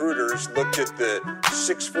Rodgers looked at the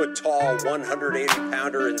 6-foot-tall,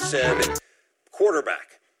 180-pounder and said,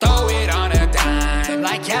 quarterback. Throw it on a dime,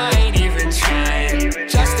 like I ain't even trying.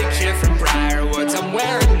 Just a kid from Briarwoods, I'm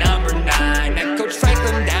wearing number 9. Met Coach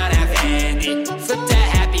Franklin down at Vandy, flipped to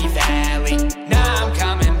Happy Valley. Now I'm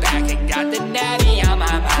coming back and got the natty on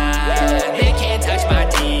my mind. They can't touch my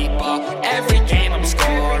deep ball, every game I'm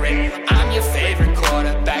scoring. I'm your favorite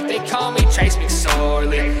quarterback, they call me Trace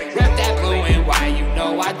McSorley. Rep that blue and white, you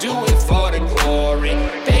know I do it for the glory.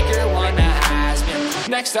 Baker won the Heisman,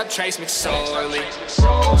 next up Trace McSorley.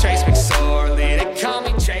 Trace McSorley, they call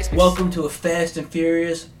me Trace McSorley. Welcome to a fast and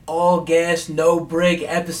furious, all gas, no break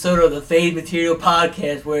episode of the Fade Material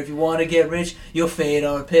Podcast, where if you want to get rich, you'll fade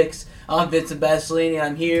our picks. I'm Vincent Basilini, and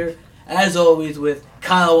I'm here, as always, with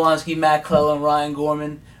Kyle Wonk, Matt Colella, and Ryan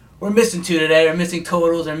Gorman. We're missing two today. We're missing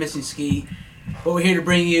totals, we're missing ski. But we're here to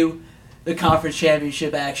bring you the conference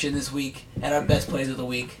championship action this week and our best plays of the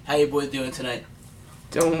week. How you boys doing tonight?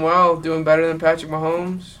 Doing well, doing better than Patrick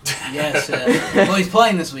Mahomes. Yes. Well, he's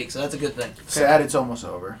playing this week, so that's a good thing. Sad it's almost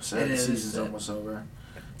over. Sad It the is, season's sad. almost over.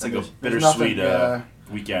 It's like a There's bittersweet nothing,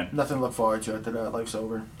 weekend. Nothing to look forward to after that. Life's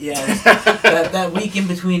over. Yeah, that week in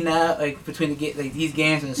between now, between these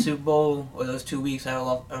games and the Super Bowl, or those 2 weeks,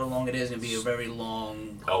 how long it is, gonna be a very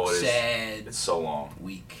long, sad. It's so long.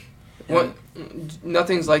 Week. What?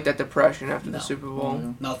 Nothing's like that depression after No. the Super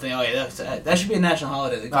Bowl. Nothing. Oh yeah, that should be a national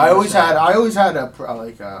holiday. I always had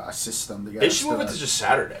a system to get. They should move it to just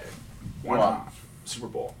Saturday. Why Wow. not? Super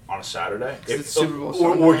Bowl on a Saturday? It's Super Bowl or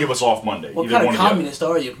Sunday. give us off Monday. What Either kind one of or the other. communist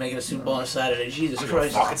are you making a Super Bowl on a Saturday? Jesus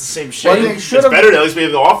Christ! Fuck, it's the same Well, shit. they It's should've- better to at least be able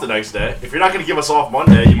to go off the next day. If you're not going to give us off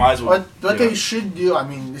Monday, you might as well. What you they know. should do, I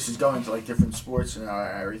mean, this is going to like different sports and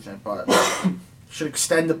everything, but should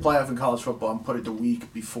extend the playoff in college football and put it the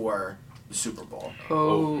week before the Super Bowl.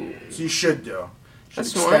 Oh. So you should do. Should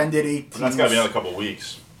That's smart. extend it 8 And that's got to be another couple of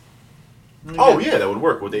weeks. teams. Oh, yeah, that would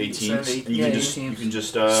work with the 8 Send teams. 8 And you can teams. just, you can just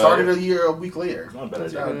Start it a week later. Not a bad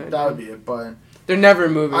That's idea. a good idea. That would be it, but They're never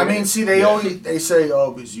moving. I mean, see, they Yeah. they say,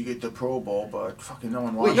 oh, because you get the Pro Bowl, but fucking no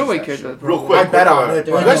one watches nobody that cares shit. about the Real Pro quick, I bet on it,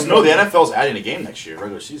 you but- guys know the NFL's adding a game next year,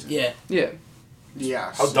 regular season. Yeah. Yeah.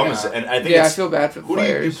 Yes. How dumb is yeah. it? And I think Yeah, I it's, feel bad for the who do you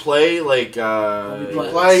players. play like?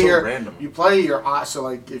 play so your- random. You play your so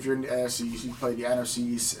like if you're in the NFC, you play the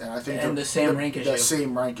NFCs, and I think And the same rank as the you.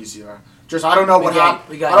 same rank as you. Just I don't know We what got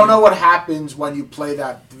you. I don't know what happens when you play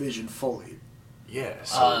that division fully. Yeah.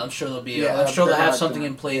 So I'm sure they'll be. Yeah, I'm sure they'll they're have not something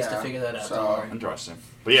doing- in place to yeah, figure that out. so- Don't worry. interesting.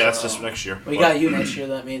 But yeah, that's So- just next year. We But- got you next year.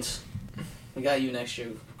 That means we got you next year.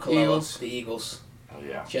 Colella, Eagles. the Eagles, Oh,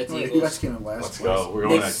 yeah. Jets, You Eagles. guys came in last Let's place. go. We're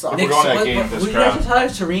going Nick- that. We're Nick- going that what, game what, with who this you guys just crowd.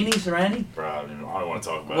 hired? Serrani? Bro, I don't want to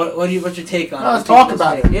talk about it. What's your take on it? Let's talk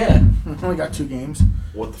about it. Yeah. We only got 2 games.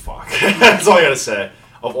 What the fuck? That's all I gotta say.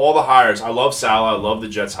 Of all the hires, I love Salah. I love the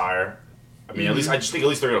Jets hire. I mean, at least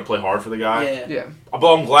they're gonna play hard for the guy. Yeah. Yeah.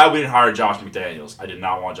 But I'm glad we didn't hire Josh McDaniels. I did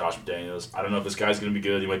not want Josh McDaniels. I don't know if this guy's gonna be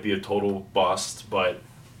good. He might be a total bust. But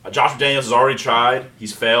Josh McDaniels has already tried.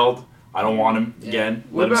 He's failed. I don't want him again.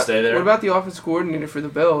 Let him stay there. What about the offense coordinator for the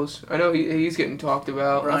Bills? I know he's getting talked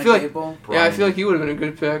about. Brian I feel like Dable. yeah, I feel like he would have been a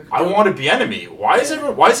good pick. I wanted Bieniemy. Why is he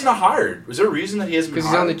not hired? Was there a reason that he hasn't been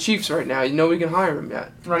Because he's on hired? the Chiefs right now. Nobody can hire him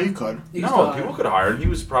yet. No, you could. He's No, fine. people could have hired him. He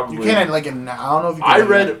was probably. You can't like I don't know if you. Can I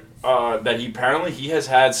read that he has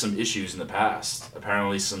had some issues in the past.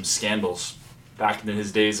 Apparently, some scandals back in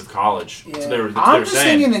his days of college. That's what they were, that's what they I'm were just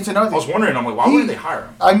saying. thinking it's another I was thing. wondering. I'm like, why wouldn't they hire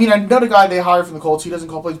him? I mean, another guy they hired from the Colts, he doesn't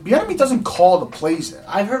call plays. Bieniemy doesn't call the plays there.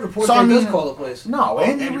 I've heard reports So, that I he does mean- call the place. No,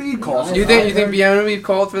 Andy Andy- Reid calls. No, You it. think Bieniemy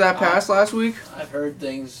called for that pass last week? I've heard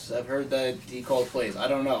things. I've heard that he called plays. I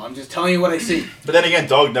don't know. I'm just telling you what I see. But then again,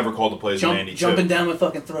 Doug never called the plays with Andy Jumping too. down my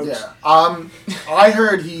fucking throats. Yeah. I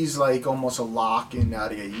heard he's like almost a lock in now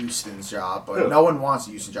to get Houston's job, but Who? no one wants a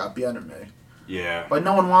Houston job. Bieniemy. Yeah. But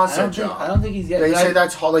no one wants I that job. don't think he's yet. They say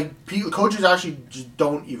that's how coaches actually just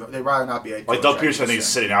don't even. They'd rather not be a Like coach Doug at Pearson, I think is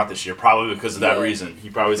Houston. sitting out this year, probably because of that Yeah. reason. He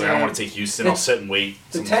probably was like, I don't want to take Houston. I'll sit and wait.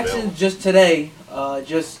 The Someone's Texans available. just today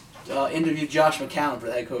interviewed Josh McCown for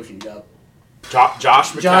the head coaching job.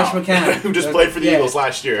 Josh McCown, Josh McCown. who just played for the Yeah. Eagles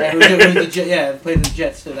last year. Played for the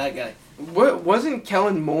Jets. So that guy. What wasn't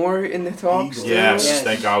Kellen Moore in the talks? Eagles. too? Yes, Yes.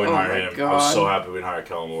 thank God we Oh hired my him. I was God. so happy we didn't hire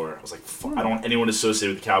Kellen Moore. I was like, fuck, I don't want anyone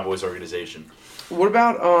associated with the Cowboys organization. What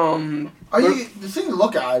about The thing to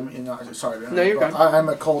look at, I mean, sorry, No, you're but good. I'm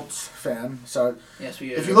a Colts fan, so Yes,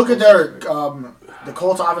 we. if you look at their the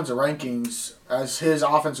Colts offensive rankings as his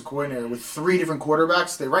offensive coordinator with 3 different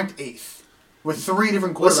quarterbacks, they ranked 8th with 3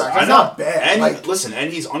 different quarterbacks. Listen, That's not bad. And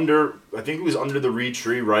and he's under. I think he was under the Reed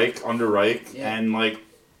tree, Reich, Yeah. and like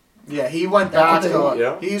Yeah, he went back to.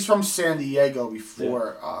 Yeah. He's from San Diego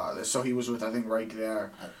before this, so he was with I think Reich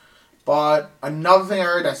there. But another thing I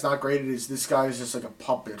heard that's not graded is this guy is just like a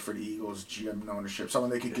puppet for the Eagles GM and ownership. Someone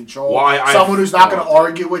they can control. Someone who's not going to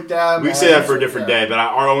argue with them. We can say that for a different day, but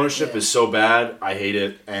our ownership is so bad. I hate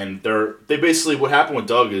it. And they basically, what happened with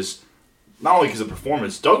Doug is, not only because of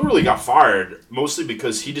performance, Doug really got fired, mostly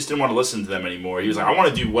because he just didn't want to listen to them anymore. He was like, I want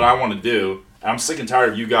to do what I want to do, and I'm sick and tired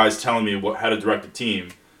of you guys telling me how to direct a team.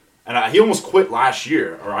 And he almost quit last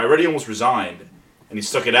year, or I already almost resigned, and he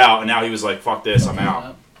stuck it out, and now he was like, fuck this, I'm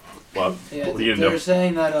out. But they were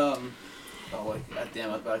saying that I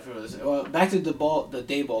forgot this. Well, back to the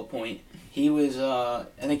Dayball point. He was, I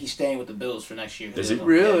think he's staying with the Bills for next year. Is he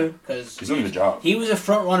really? Because he's doing a job. He was a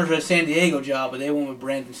front runner for the San Diego job, but they went with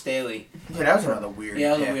Brandon Staley. Yeah, that was another weird.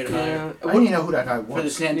 Yeah, that was a weird hire. I didn't even know who that guy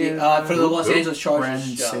was. For the for the Los Angeles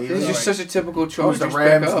Chargers job. It was just such a typical He was Chargers the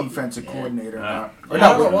Rams pickup. defensive coordinator.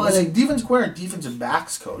 Was he defensive coordinator, defensive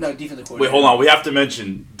backs coach? No, defensive coordinator. Wait, hold on. We have to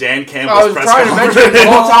mention Dan I Campbell's was press trying to conference. mention it the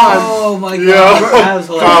whole time. Oh my god, Yeah. that was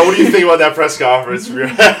hilarious. Kyle, what do you think about that press conference?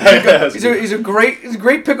 He's a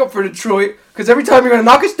great pickup for Detroit because every time you're gonna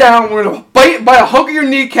knock us down, we're gonna bite by a hug of your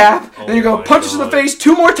kneecap, then you're gonna punch us in the face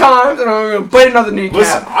 2 more times, and I'm gonna bite another kneecap.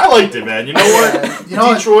 Listen, I liked it, man. You know what?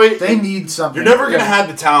 Detroit, they need something. You're never gonna have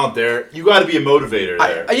the talent there. You got to be a motivator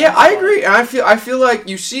there. I agree, and I feel like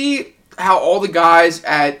you see how all the guys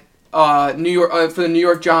at New York for the New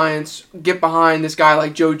York Giants get behind this guy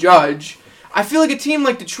like Joe Judge. I feel like a team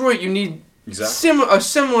like Detroit, you need a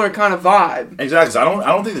similar kind of vibe. Exactly. I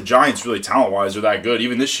don't think the Giants really talent-wise are that good.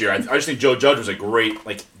 Even this year, I just think Joe Judge was a great.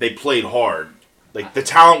 Like they played hard. Like the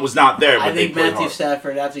talent was not there, but I think they played Matthew hard.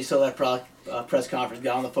 Stafford, after he saw that press conference,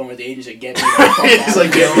 got on the phone with the agents and get me the fuck out. He's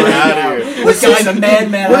like, get me out of here. This guy's a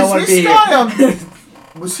madman. I don't want to be here.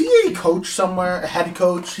 Was he a coach somewhere? A head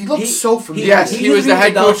coach? He looked so familiar. Yes, he was the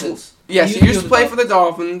head coach. Dolphins. Yes, he used to play for the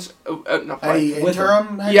Dolphins. Not play.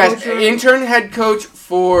 Interim head Yes, coach? intern head coach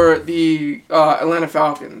for the Atlanta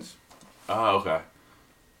Falcons. Oh, okay.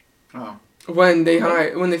 Oh. When they I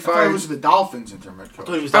thought fired. it was the Dolphins interim head I coach.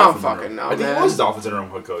 thought he was I don't Dolphins fucking interim. know, I think man. he was Dolphins interim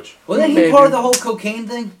head coach. Wasn't he Maybe. part of the whole cocaine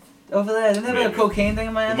thing over there? Didn't they have a Maybe. cocaine thing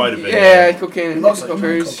in Miami? It might have been. Yeah, cocaine He and looks like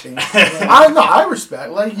hookers. cocaine. I don't know. I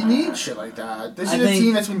respect. Like you need shit like that. This is a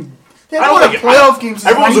team that's been. They I don't won a like it. playoff game since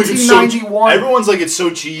Everyone's like it's so. 1991. Everyone's like it's so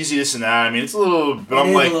cheesy, this and that. I mean, it's a little. But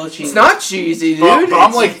I'm like, It's not cheesy, dude. but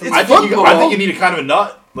I'm like, it's I think football. you need a kind of a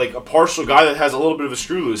nut, like a partial guy that has a little bit of a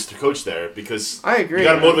screw loose to coach there because I agree. you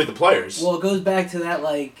got to man. motivate the players. Well, it goes back to that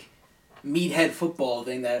like meathead football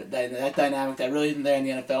thing that dynamic that really isn't there in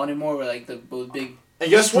the NFL anymore. Where like those big. And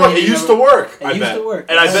guess what? It used to work. It I used bet. to work.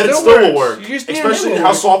 And I bet it still still will works. work. You just- yeah, Especially it will how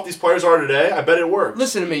work. soft these players are today. I bet it works.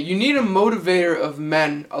 Listen to me. You need a motivator of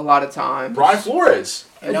men a lot of times. Brian Flores.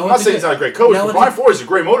 You know I'm what not saying the- he's not a great coach, know but what Brian the- Flores is a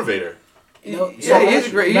great motivator. You know, Yeah, he is a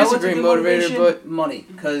great. He you know is a what's great good motivator, motivation? but Money.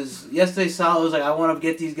 Because yesterday Sal was like, I want to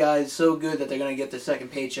get these guys so good that they're gonna get their second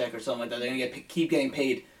paycheck or something like that. They're gonna keep getting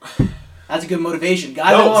paid. That's a good motivation.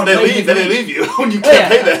 Guys don't No, want then to they play leave. for Then they free. leave you when you can't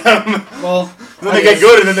pay them. Well, Then they get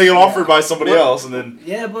good, and then they get offered by somebody else, and then.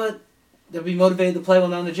 Yeah, but they'll be motivated to play when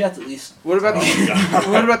they're on the Jets at least. what about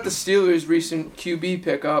what about the Steelers' recent QB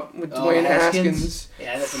pickup with Dwayne Haskins?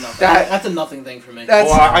 Yeah, that's a nothing. That- That's a nothing thing for me. That's-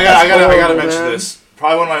 Well, I gotta horrible, mention man. this.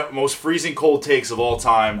 Probably one of my most freezing cold takes of all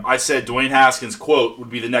time. I said Dwayne Haskins' quote would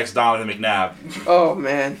be the next Donovan McNabb. Oh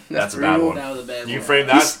man, That's a bad brutal. one. That was a bad You one. frame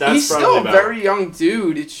that. That's He's probably still a bad. very young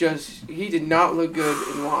dude. It's just he did not look good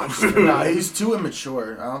in Washington. Nah, he's too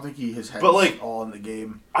immature. I don't think his head's But, like- all in the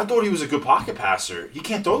game. I thought he was a good pocket passer. He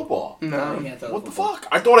can't throw the ball. No, No. you can't throw What the football. fuck?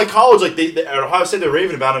 I thought at college, like they at Ohio State, they're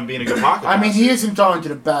raving about him being a good pocket passer. I mean, he isn't throwing to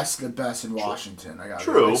the best in Washington. I got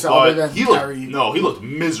True, but he looked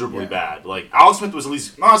miserably bad. Like Alex Smith was at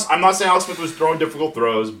least. I'm not saying Alex Smith was throwing difficult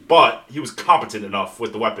throws, but he was competent enough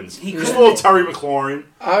with the weapons. He Just a couldn't little Terry McLaurin.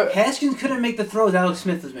 Haskins couldn't make the throws Alex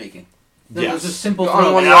Smith was making. It Yes. was a simple On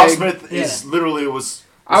throw. one And leg. Alex Smith is literally was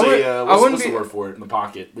I would- a I what's wouldn't the be- word for it in the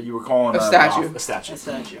pocket that you were calling A statue. A statue. That's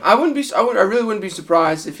not true. I really wouldn't be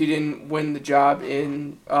surprised if he didn't win the job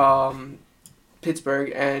in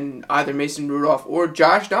Pittsburgh and either Mason Rudolph or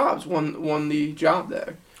Josh Dobbs won the job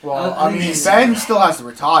there. Well, I I mean, think- Ben still has to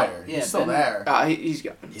retire. Yeah, He's still Ben- there. He's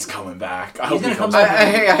got. He's coming back. I He's hope he gonna comes come back.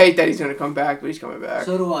 back. I hate that he's gonna come back, but he's coming back.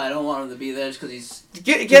 So do I. I don't want him to be there just because he's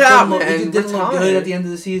Get out, didn't look- man. He didn't look good Retire. at the end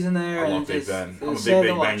of the season there. I love and Big just- Ben. it I'm a was sad big to Big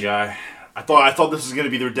Ben watch. guy. I thought this was going to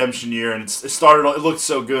be the redemption year, and it started. It looked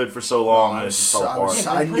so good for so long, and it just fell apart.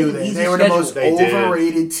 I knew Easy they were the most They did.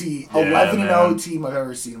 overrated team, Yeah, 11-0 team I've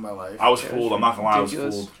ever seen in my life. I was fooled. I'm not gonna lie, I was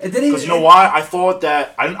fooled. Because you know why? I thought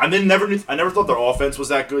that I never thought their offense was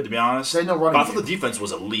that good, to be honest. They had no But running I thought the defense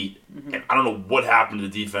was elite, and I don't know what happened to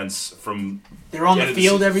the defense from. They're on the end of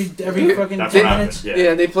field season. every fucking That's 10 what minutes. happened.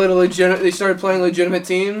 Yeah, they played They started playing legitimate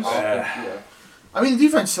teams. Yeah. I mean, the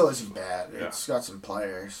defense still isn't bad. Yeah. It's got some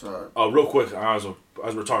players. So. Real quick,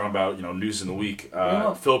 as we're talking about news in the week,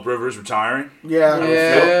 Phillip Rivers retiring.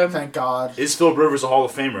 Yeah. Thank God. Is Phillip Rivers a Hall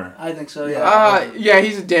of Famer? I think so, yeah. Yeah,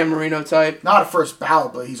 he's a Dan Marino type. Not a first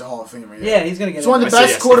ballot, but he's a Hall of Famer. Yeah, he's going to get He's one of the I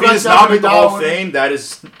say best yes. quarterbacks If he does ever not to make the be Hall of down. Fame, that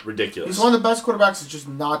is ridiculous. He's one of the best quarterbacks that's just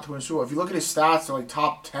not to win Super Bowl. If you look at his stats, they're like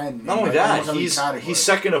top 10. Not only in that, almost every he's category.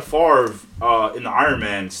 second to Favre in the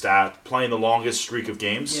Ironman stat, playing the longest streak of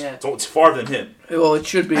games. Yeah. So it's Favre than him. Well, it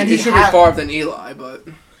should be. And It he should had- be Favre than Eli, but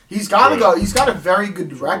He's got He's got a very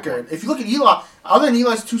good record. If you look at Eli, other than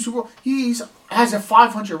Eli's 2 Super Bowl, he has a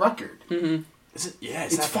 500 record. Is it? Yeah,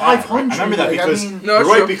 It's not bad, right? 500. I remember that Like, I because mean- No, you're it's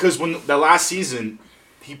right true. because when the last season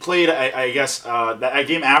he played, I guess that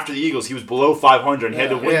game after the Eagles, he was below 500 and he had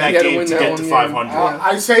to win Yeah, that he had to game win to that get one to game. 500.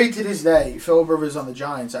 I say to this day, Phillip Rivers on the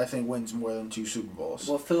Giants, I think wins more than 2 Super Bowls.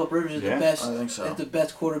 Well, Phillip Rivers is Yeah. the best. I think so. Is the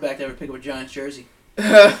best quarterback to ever pick up a Giants jersey.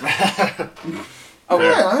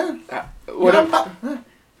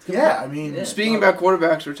 Yeah, I mean, Yeah. Speaking about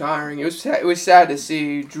quarterbacks retiring, it was sad to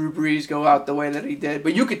see Drew Brees go out the way that he did.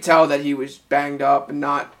 But you could tell that he was banged up and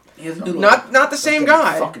not He has a noodle the same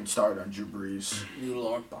guy. Fucking started on Drew Brees. noodle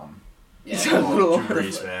arm. Bum. Yeah. Drew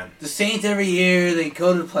Brees, man. The Saints every year, they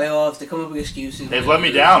go to the playoffs, they come up with excuses. They've let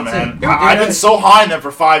me down, man. That's it. I've been so high on them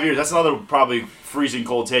for 5 years. That's another probably freezing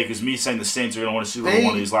cold take is me saying the Saints are going to win a Super Bowl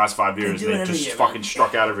one of these last 5 years. do And it they every just year, fucking man.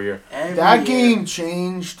 struck out every year. Every That year. game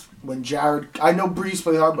changed when Jared. I know Brees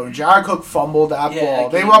played hard, but when Jared Cook fumbled that Yeah, ball,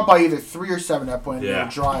 that they game. were up by either 3 or 7 at that point. And Yeah. They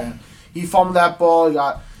were trying. He fumbled that ball. He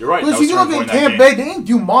got. You're right. Listen, That was you turning look point at in that Tampa Bay, game. they didn't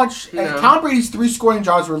do much. No. And Tom Brady's 3 scoring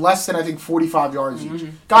drives were less than, I think, 45 yards each.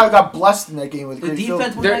 Guy got blessed in that game with a The great field.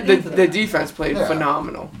 defense won The, that the, game for the them. defense played Yeah.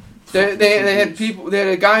 phenomenal. They had people. They had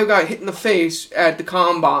a guy who got hit in the face at the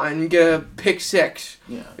combine and get a pick 6.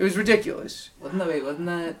 Yeah. It was ridiculous. Wasn't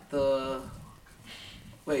that the...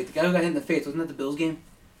 Wait, the guy who got hit in the face, wasn't that the Bills game?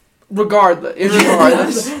 Regardless,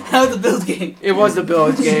 That was the Bills game. it was the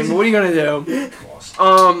Bills game. But what are you gonna do?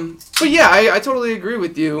 But yeah, I totally agree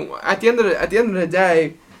with you. At the end of the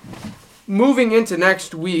day, moving into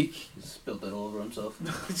next week, He spilled it all over himself.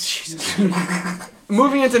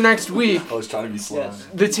 moving into next week, I was trying to be slow. Yes.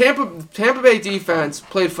 the Tampa Bay defense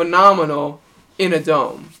played phenomenal in a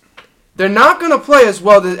dome. They're not gonna play as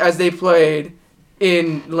well as they played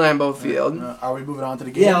in Lambeau Field. Are we moving on to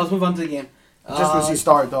the game? Yeah, let's move on to the game. Just as he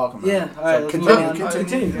started talking about Yeah, it. all right, So let's continue. move on.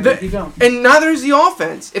 Continue. The- Keep going. And neither is the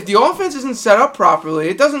offense. If the offense isn't set up properly,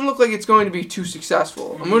 it doesn't look like it's going to be too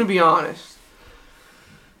successful. I'm going to be honest.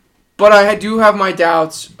 But I do have my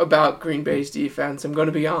doubts about Green Bay's defense. I'm going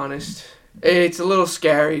to be honest. It's a little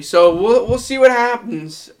scary. So we'll see what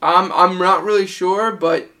happens. I'm not really sure,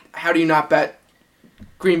 but how do you not bet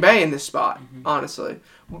Green Bay in this spot, honestly?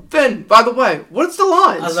 Ben, by the way, what's the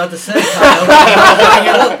lines? I was about to say,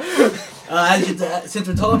 Kyle, since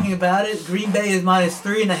we're talking about it, Green Bay is minus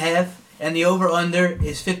 3.5, and the over/under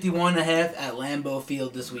is 51.5 at Lambeau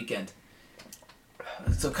Field this weekend.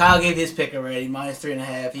 So Kyle gave his pick already, minus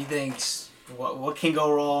 3.5. He thinks what can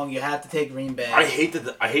go wrong? You have to take Green Bay. I hate that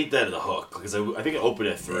at the hook because I think it opened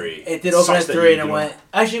at 3. It did open at Sucks that 3 you and it do went.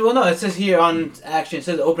 Actually, well, no, it says here on action. It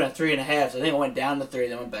says it opened at 3.5, so I think it went down to 3,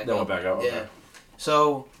 then went back up. Then went back up, okay. Yeah.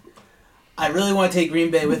 So I really want to take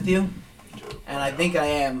Green Bay with you, and I think I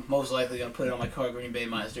am most likely going to put it on my card. Green Bay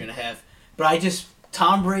minus 3.5. But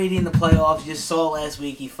Tom Brady in the playoffs. You just saw last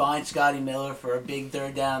week. He finds Scotty Miller for a big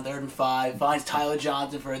 3rd down, 3rd and 5. Finds Tyler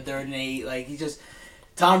Johnson for a 3rd and 8. Like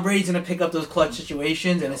Tom Brady's going to pick up those clutch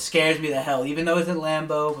situations, and it scares me to hell. Even though it's in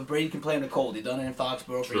Lambeau, but Brady can play in the cold. He's done it in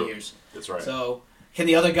Foxborough for True. years. That's right. So, can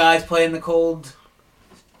the other guys play in the cold?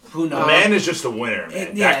 Who knows? The man is just a winner,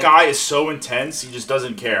 man. Yeah. That guy is so intense, he just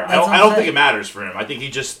doesn't care. That's what I I'm don't saying. think it matters for him. I think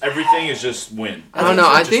everything is just win. I don't know.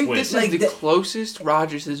 I Just think win. this Like is the that- closest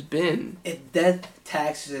Rodgers has been. If death,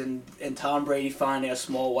 taxes, and Tom Brady finding a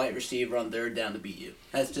small white receiver on 3rd down to beat you.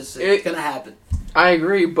 That's just it's going to happen. I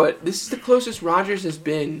agree, but this is the closest Rodgers has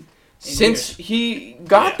been since he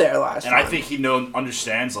got there last And time. I think he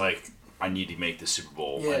understands, like, I need to make the Super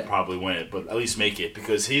Bowl and probably win it, but at least make it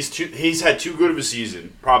because he's had too good of a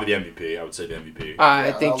season. Probably the MVP, I would say the MVP.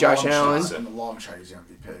 I think Josh Allen. Allen. In the long shot, he's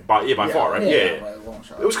MVP. By far, right? Yeah. By a long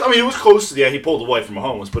shot. It was close. Yeah, he pulled away from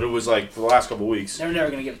Mahomes, but it was like for the last couple of weeks. They're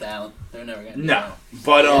never going to give it to Allen. They're never going to. No,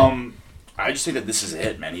 but I just think that this is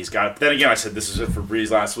it, man. He's got. Then again, I said this is it for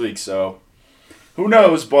Breeze last week, so who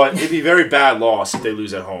knows? But it'd be a very bad loss if they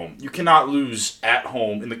lose at home. You cannot lose at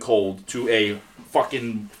home in the cold to a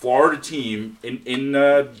fucking Florida team in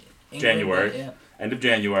January, end of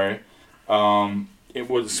January. It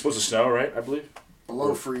was supposed to snow, right? I believe.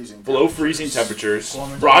 Below freezing. Below freezing temperatures.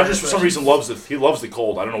 Rodgers for some reason loves the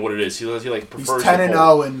cold. I don't know what it is. He like prefers. He's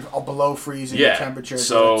 10-0 and below freezing temperatures.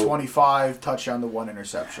 So 25 touchdown to 1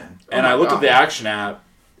 interception. And I looked at the action app.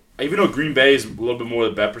 Even though Green Bay is a little bit more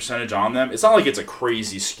the bet percentage on them, it's not like it's a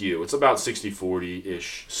crazy skew. It's about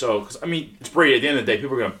 60-40-ish. So, cause, I mean, it's Brady. At the end of the day,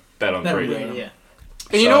 people are going to bet on Brady. Yeah.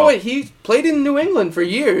 And you know what? He played in New England for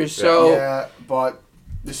years, so... Yeah, but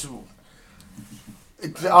this is...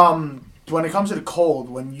 when it comes to the cold,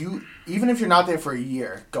 even if you're not there for a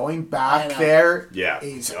year, going back there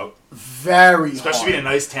is very especially hard. being a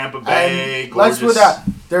nice Tampa Bay, and gorgeous. let's put that.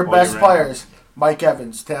 Their best around. players, Mike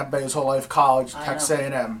Evans, Tampa Bay his whole life, college, Texas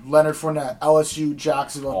A&M, Leonard Fournette, LSU,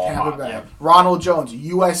 Jacksonville, Tampa Bay, Ronald Jones,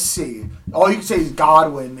 USC. All you can say is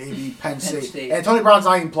Godwin, maybe Penn State. Antonio Brown's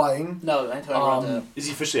not even playing. No, Antonio Brown's out. Is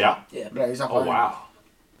he officially out? Yeah, he's not Oh playing. wow.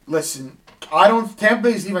 Listen, Tampa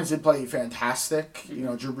Bay's defense did play fantastic. You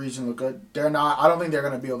know, Drew Brees didn't look good. I don't think they're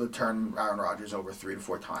going to be able to turn Aaron Rodgers over 3 to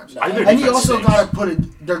 4 times. No. And you also got to put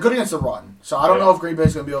it. They're good against the run, so I don't know if Green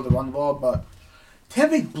Bay's going to be able to run the ball. But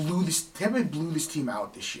Tampa Bay blew this team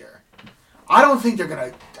out this year. I don't think they're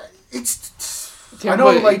going to. I know,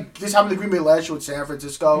 like this happened to Green Bay last year with San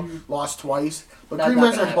Francisco, lost twice. But Green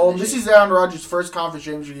Bay's at home. This is Aaron Rodgers' first conference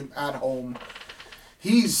championship game at home.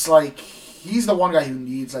 He's the one guy who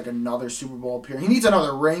needs like another Super Bowl appearance. He needs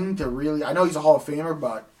another ring to really. I know he's a Hall of Famer,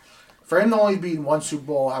 but for him to only be in one Super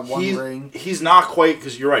Bowl, have one ring. He's not quite,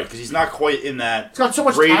 because you're right, because he's not quite in that. He's got so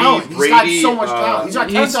much talent. He's got so much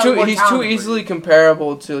talent. He's too easily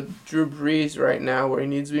comparable to Drew Brees right now, where he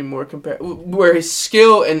needs to be more where his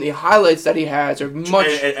skill and the highlights that he has are much.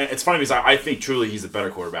 And it's funny because I think truly he's a better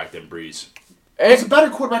quarterback than Brees. He's a better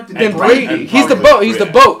quarterback than Brady. He's the boat. He's the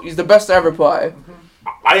boat. He's the best to ever play.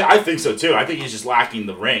 I think so too. I think he's just lacking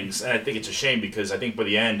the rings, and I think it's a shame because I think by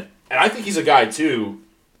the end, and I think he's a guy too.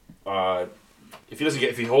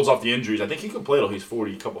 If he holds off the injuries, I think he could play till he's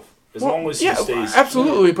 40. As long as he stays.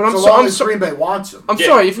 Absolutely. But I'm sorry. Green Bay wants him. I'm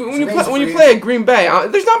sorry. When you play at Green Bay,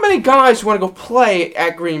 there's not many guys who want to go play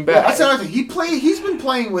at Green Bay. Yeah, that's another thing. He's been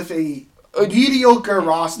playing with a mediocre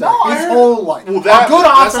roster his whole life. Well, that's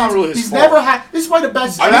offense, not really his he's fault. never had. This is probably the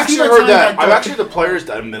best. I've actually heard that. I've actually the players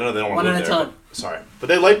that they don't want to live there. Ton. Sorry, but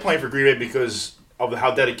they like playing for Green Bay because of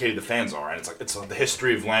how dedicated the fans are, and it's the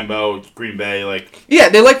history of Lambeau, Green Bay, like. Yeah,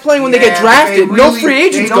 they like playing when they get drafted. No free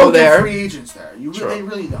agents go there. Free agents there. They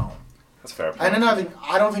really don't. That's fair. And another thing,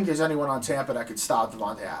 I don't think there's anyone on Tampa that could stop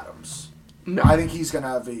Devontae Adams. No. I think he's gonna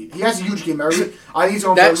have he has a huge game. I think he's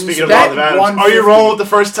going to speaking of Adams, are you rolling with the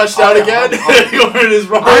first touchdown again?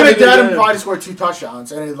 I'm a dad and probably scored 2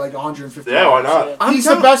 touchdowns and like 150. Yeah, why not? He's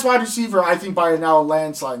the best wide receiver, I think, by now a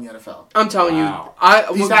landslide in the NFL. I'm telling you,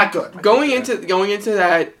 he's that good. Going into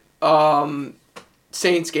that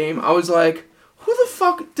Saints game, I was like, who the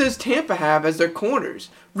fuck does Tampa have as their corners?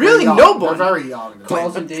 Really, nobody. They're very young. They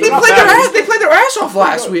played their ass off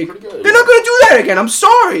last week. They're not going to do that again. I'm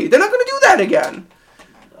sorry. They're not going to do that again.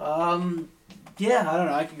 Yeah, I don't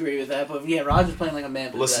know. I can agree with that. But yeah, Rodgers playing like a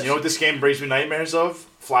man. Listen, you know what this game brings me nightmares of?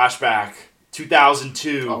 Flashback.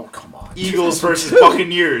 2002. Oh, come on. Eagles versus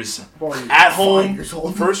Buccaneers. At home.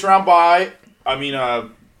 First round bye. I mean,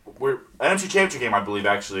 we're NFC Championship game, I believe,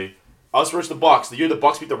 actually. Us versus the Bucs. The year the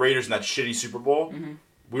Bucs beat the Raiders in that shitty Super Bowl. Mm-hmm.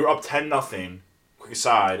 We were up 10-0. Quick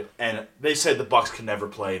aside, and they said the Bucs could never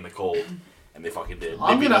play in the cold, and they fucking did.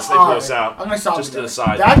 They beat us. They blew us out. I'm gonna stop just to the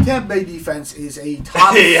side. That Tampa Bay defense is a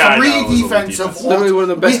top 3 defense of all. Literally one of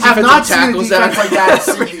the best we have not seen a defense like that.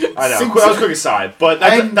 I know. That was quick aside, but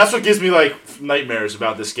that's what gives me like nightmares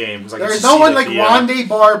about this game. There's no one like Rondé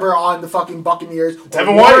Barber on the fucking Buccaneers.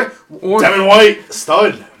 Devin White,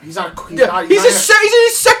 stud. He's in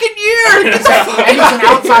his second year. And he's an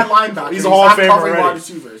outside linebacker. He's a Hall of Famer already. Is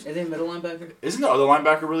he a middle linebacker? Isn't the other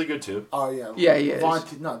linebacker really good too? Oh yeah. Yeah, he is.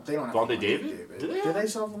 No, they don't have Vontae David. Do they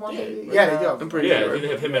sell Vontae David? Yeah, they do. I'm pretty sure. They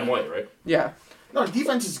have him and White, right? Yeah. No, the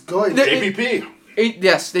defense is good. JPP.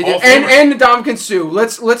 Yes, they did. And Ndamukong Suh.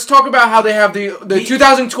 Let's talk about how they have the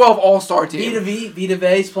 2012 All-Star team. Vita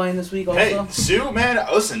Vea's playing this week also. Hey, Sue, man,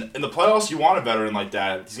 listen, in the playoffs you want a veteran like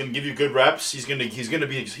that. He's gonna give you good reps. He's good at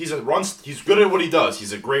what he does.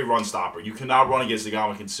 He's a great run stopper. You cannot run against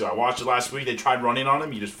Ndamukong Suh. I watched it last week. They tried running on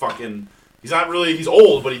him. He's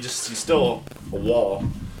old, but he's still a wall.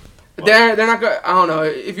 They're not going to, I don't know,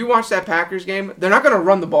 if you watch that Packers game, they're not going to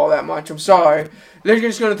run the ball that much. I'm sorry. They're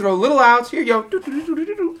just going to throw little outs. Here you go.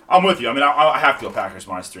 I'm with you. I mean, I have to go Packers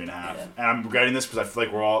minus 3.5, Yeah. and I'm regretting this because I feel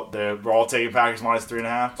like we're all taking Packers minus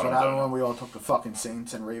 3.5. So that one we all took the fucking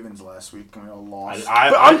Saints and Ravens last week and we all lost.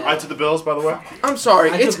 I took the Bills, by the way. I'm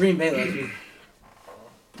sorry. I took Green Bay last week.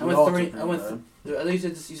 I We all went three. took I went. Green At least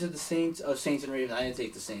you said the Saints. Oh, Saints and Ravens. I didn't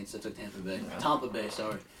take the Saints. I took Tampa Bay. Tampa Bay.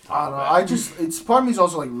 Sorry. I don't know. It's part of me's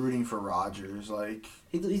also like rooting for Rodgers. Like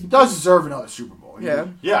He does deserve another Super Bowl. Yeah.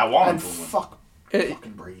 Yeah, I want him And to win.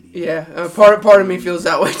 fucking Brady. Yeah, part of me feels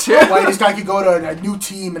that way too. Like this guy could go to a new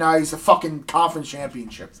team and now he's a fucking conference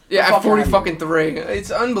championship. Yeah, at Fuck 40 outta here. fucking 3.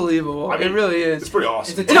 It's unbelievable. I mean, it really It's is. pretty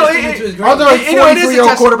awesome. It's a You know, testament to his great. Other like You know, it is a 43-year-old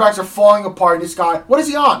test- quarterbacks are falling apart. And this guy, what is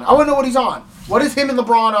he on? I want to know what he's on. What is him and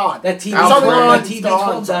LeBron on? That TV, Alfred. that He's TB12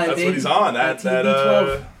 on. diet, That's baby. what he's on. That That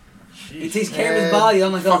TB12. He takes care of his body.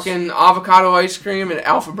 I'm like, Fucking avocado ice cream and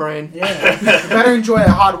alpha brain. yeah. You better enjoy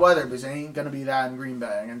the hot weather because it ain't gonna be that in Green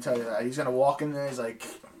Bay. I'm gonna tell you that. He's gonna walk in there. He's like,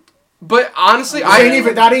 But honestly, that ain't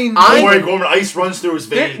even. That ain't. Don't worry, Gorman. Ice runs through his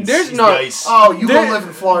veins. there's He's no- the ice. Oh, you There- go live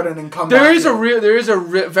in Florida and then come there back. is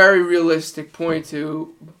here. a very realistic point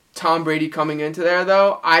to Tom Brady coming into there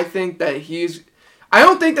though. I think that I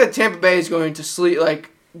don't think that Tampa Bay is going to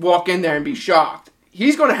walk in there and be shocked.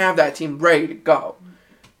 He's going to have that team ready to go.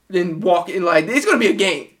 Then walk in it's going to be a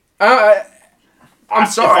game. I'm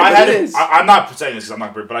sorry, If I but had it is. I'm not saying this because I'm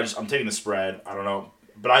not great, but I'm taking the spread. I don't know,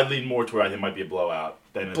 but I lean more to where I think it might be a blowout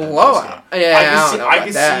than a Blowout? Yeah, I don't know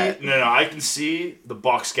about that. I can see the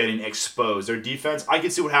Bucs getting exposed. Their defense. I can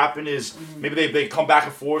see what happened is maybe they come back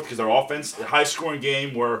and forth because their offense, a high scoring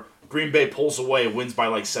game where Green Bay pulls away, wins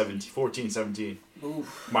by 14, 17.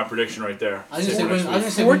 Oof. My prediction right there. I was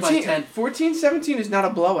gonna say win by 10. 14-17 is not a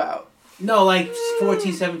blowout. No, like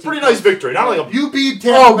 14, 17. Pretty nice victory. Not like a You beat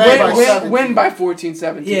Tampa Bay by 17. Win by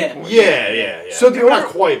 14-17 Yeah. points. yeah. So the Maybe not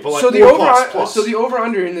over- quite, but like so the more over plus. so the over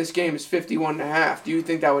under in this game is 51.5. Do you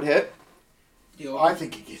think that would hit? I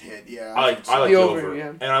think he could hit. Yeah. I like The the over, over, yeah.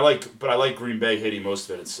 and I like Green Bay hitting most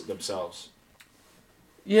of it themselves.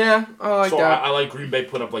 Yeah, I like so that. I like Green Bay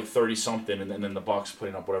putting up like 30 something, and then the Bucs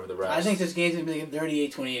putting up whatever the rest. I think this game's gonna be like a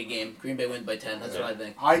 38-28 game. Green Bay wins by 10. That's what I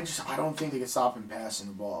think. I don't think they can stop him passing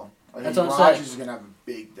the ball. I That's think what I'm saying. Rodgers is gonna have a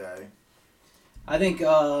big day. I think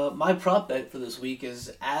my prop bet for this week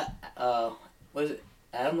is what is it?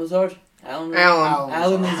 Adam Lazard? Alan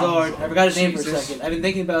Lazard. I forgot his name for a Jesus. second. I've been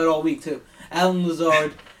thinking about it all week too. Alan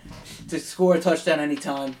Lazard to score a touchdown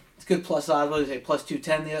anytime. It's good plus odds. What did I say? Plus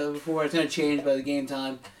 210 the other before. It's gonna change by the game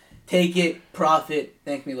time. Take it, profit.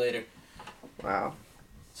 Thank me later. Wow.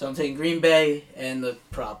 So I'm taking Green Bay and the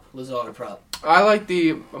prop, Lazard prop. I like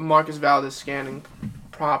the Marcus Valdez scanning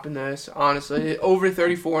prop in this, honestly. Over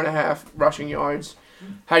 34.5 rushing yards.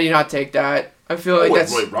 How do you not take that? I feel like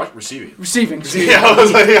that's... receiving. Receiving. Yeah, I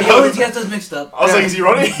was like, He always gets us mixed up. I was like, is he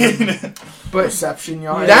running? But Reception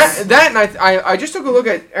yards. that and I just took a look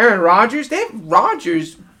at Aaron Rodgers. They have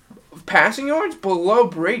Rodgers passing yards below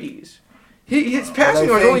Brady's. His passing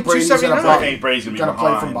yards are only Brady's gonna 279. I think Brady's gonna be Gonna play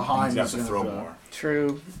behind. from behind. He's got to He's throw gonna more.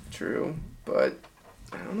 True. But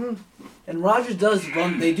I don't know. And Rodgers does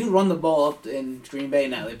run. They do run the ball up in Green Bay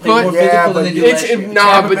now. They play But- more Yeah, physical but than they do it's- last year.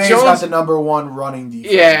 Nah, Tampa but Bay's Jones- got the number one running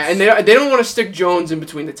defense. Yeah, and they don't want to stick Jones in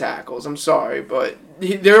between the tackles. I'm sorry, but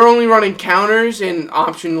they're only running counters and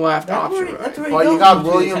option left, option right. Well, you got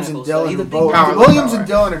Williams and Dillon. Who both, power. Williams and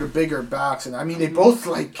Dillon are the bigger backs, and I mean they both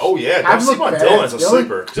like. Oh yeah, Have don't sleep looked on bad. Dylan as a Dillon-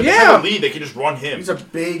 sleeper. Because if Yeah. they have a lead, they can just run him. He's a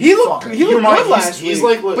big. He looked fucking- good last He's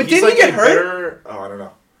week. like, But he's didn't like he get a hurt? better- I don't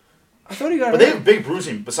know. I thought he got But they hurt. have big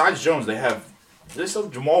bruising. Besides Jones, they have. They still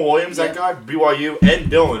Jamal Williams, that guy, BYU, and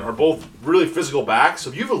Dillon are both really physical backs. So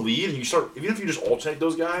if you have a lead and you start, even if you just alternate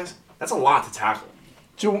those guys, that's a lot to tackle.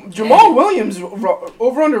 Jamal Williams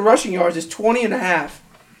over under rushing yards is 20.5.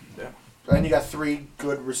 And you got three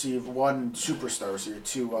good receivers, one superstar receiver,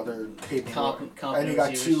 two other capable, and you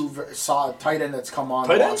got receivers. two solid tight end that's come on.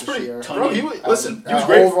 Tight end's this pretty. year. Bro, he was An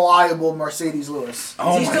great. old reliable Mercedes Lewis.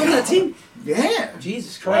 Oh Is he my still on that team? Yeah.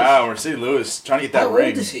 Jesus Christ. Wow, we're seeing Lewis trying to get that How old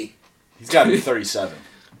ring. is he? He's got to be 37.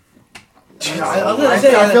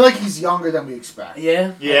 I feel like he's younger than we expect.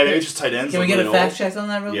 Yeah. Yeah, maybe it's just tight ends. Can we look get a really fact old. check on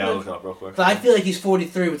that real Yeah, quick? look it up real quick. But I feel like he's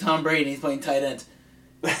 43 with Tom Brady and he's playing tight end.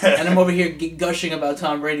 And I'm over here gushing about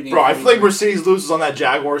Tom Brady being Bro, I feel 43. like Mercedes Lewis was on that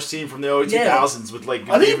Jaguars team from the early 2000s with like.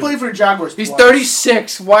 I think he played for the Jaguars. He's twice.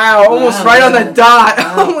 36. Wow, almost Wow. right on the dot.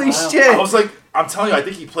 Wow. Holy Wow. shit. I was like, I'm telling you, I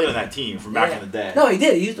think he played on that team from back in the day. No, he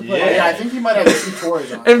did. He used to play. Yeah. Yeah, I think he might have two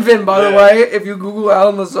tours on. And Vin, by the Yeah. way, if you Google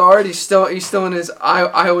Alan Lazard, he's still in his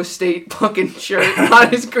Iowa State fucking shirt,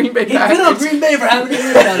 not his Green Bay He's been on Packers. Green Bay for how many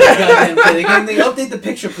years now, this goddamn kid. Can they update the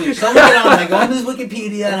picture, please? Someone get on there. Go on his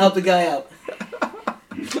Wikipedia and help the guy out.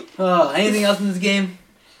 Anything else in this game?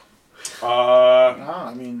 No,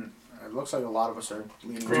 I mean, looks like a lot of us are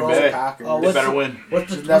leaning Green towards Bay. the Packers. Oh, They better win.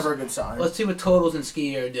 Which is never a good sign. Let's see what totals and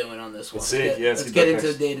ski are doing on this one. Let's see. Let's get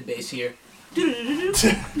into the database here.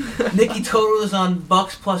 Nikki total is on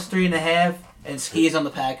Bucks plus 3.5, and ski's on the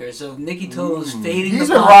Packers. So Nikki total is fading. He's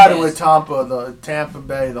the been podcast. riding with Tampa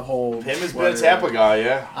Bay, the whole. Him has been a Tampa guy,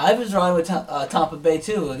 yeah. I was riding with Tampa Bay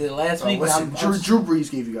too. Last week, Listen, Drew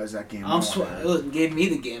Brees gave you guys that game. Gave me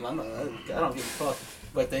the game. I don't give a fuck.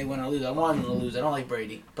 But they win or lose. I want them to lose. I don't like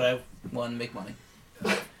Brady, but I want to make money.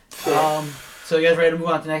 So you guys ready to move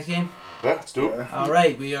on to the next game? Yeah, let's do it. All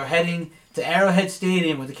right, we are heading to Arrowhead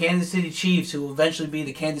Stadium with the Kansas City Chiefs, who will eventually be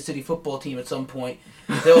the Kansas City football team at some point.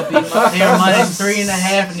 They are minus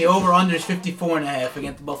 3.5, and the over/under is 54.5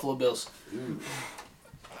 against the Buffalo Bills.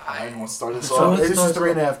 I want to start this So off. this is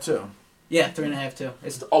 3.5 too. Yeah, 3.5 too.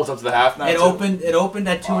 It's Oh, it's up to the half now. it too? opened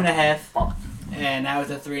at 2.5, Fuck. and now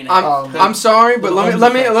it's at 3.5. I'm sorry, but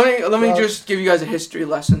let me Well- just give you guys a history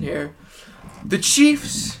lesson here. The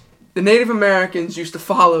Chiefs, the Native Americans used to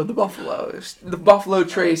follow the buffaloes, the buffalo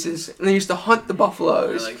traces, and they used to hunt the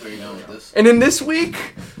buffaloes. where you're going with this. And in this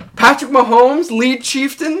week, Patrick Mahomes, lead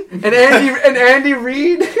chieftain, and Andy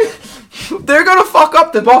Reid, they're gonna fuck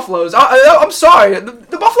up the Buffaloes. I'm sorry,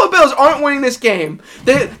 the Buffalo Bills aren't winning this game.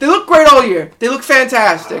 They look great all year. They look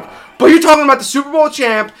fantastic. But you're talking about the Super Bowl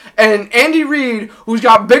champ and Andy Reid, who's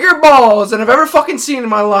got bigger balls than I've ever fucking seen in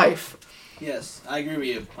my life. Yes, I agree with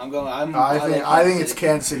you. I think it's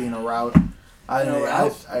Kansas City in a route. I think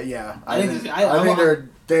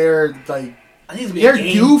they're like I think it's be a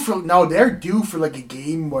game. they're due for like a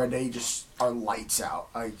game where they just are lights out.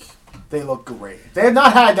 Like they look great. They have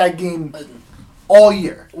not had that game all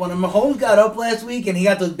year. When Mahomes got up last week and he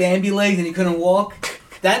got those Bambi legs and he couldn't walk,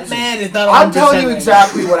 that man is not. I'm telling you right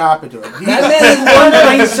exactly what happened to him. That man has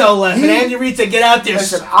one brain cell left, and Andy Reid said, "Get out there,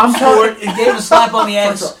 Listen, I'm telling sport." He gave him a slap on the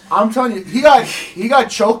ass. I'm telling you, he got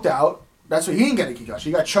choked out. That's what he didn't get a concussion.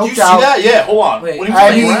 He got choked Did you out. see that? Yeah, hold on. Wait. When he was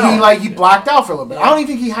And playing around. he blacked out for a little bit. Yeah. I don't even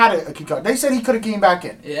think he had a concussion. They said he could have came back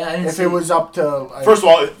in. Yeah, I didn't If see it was up to First of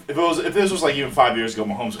all, if this was like even 5 years ago,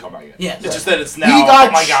 Mahomes would come back in. Yeah. It's just that it's now. he got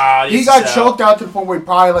oh my god. he got choked out to the point where he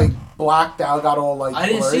probably like blacked out, got all like. I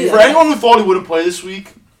didn't blurry. see For that. anyone who thought he wouldn't play this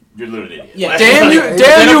week, you're literally an idiot. Yeah. Like, Damn you, the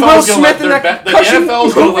damn you, NFL Will is gonna Smith let in their that the concussion NFL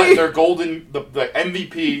is going to let movie. their the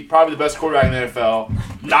MVP, probably the best quarterback in the NFL,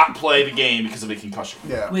 not play the game because of a concussion.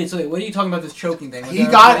 Yeah. Wait, what are you talking about? This choking thing? Was He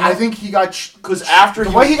that got. a- I think he got. Because after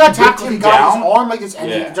The way he got whipped tackled, him he got down, his arm like this, and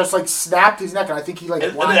Yeah. he just like snapped his neck, and I think he like.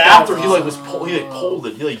 and then blacked after out. he like pulled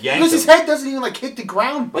it, he like yanked Because his him. head doesn't even like hit the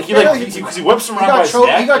ground. Like Barely. because he whips him He around got by his choked-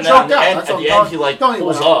 neck, he got and then choked out. at That's the what end I'm he like telling you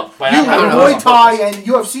pulls about. up. By You, I don't know, Muay on Thai purpose. and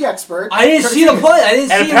UFC expert. I didn't see the play. I didn't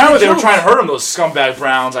see. And him apparently get they were choked. trying to hurt him. Those scumbag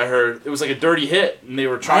Browns. I heard it was like a dirty hit, and they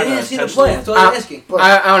were I trying didn't to see the play. That's what I was asking.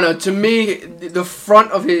 I don't know. To me, the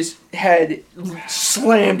front of his head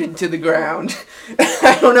slammed into the ground.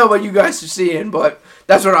 I don't know what you guys are seeing, but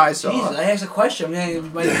that's what I saw. Jesus, I asked a question.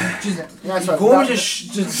 Man, that's right. Gorman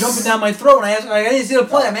just jumping down my throat, and I asked. I didn't see the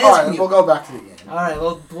play. I'm All asking right, you. we'll go back to the game. All right.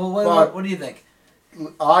 Well, what do you think?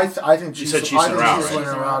 I think Chiefs. said Chiefs in a rout, Chiefs right?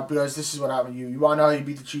 winning a rout because this is what happened. You want to know how you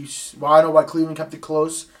beat the Chiefs? Well, I know why Cleveland kept it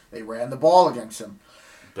close. They ran the ball against them.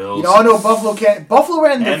 Bills. You know, I know Buffalo can't. Buffalo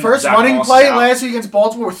ran the And first Zach running Moss play out. last week against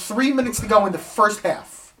Baltimore with 3 minutes to go in the first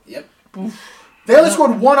half. Yep. They only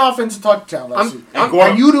scored one offensive touchdown last week.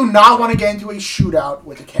 And you do not want to get into a shootout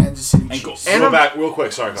with the Kansas City Chiefs. And go back real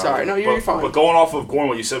quick. Sorry, Connor. Sorry, no, you're fine. But going off of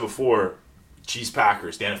what you said before, Chiefs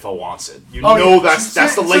Packers, the NFL wants it. You Oh, know yeah.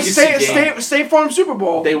 that's the legacy game. State Farm Super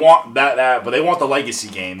Bowl. They want that, but they want the legacy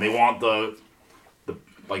game. They want the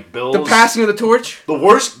like Bills. The passing of the torch. The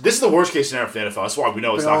worst. This is the worst case scenario for the NFL. That's why we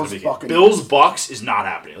know it's not going to be. Buccaneers. Bills Bucks is not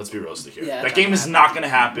happening. Let's be realistic here. Yeah, that it's game not is not going to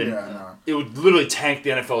happen. Yeah, no. It would literally tank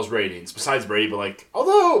the NFL's ratings. Besides Brady,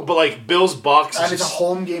 but Bills Bucks. And it's a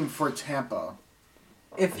home game for Tampa.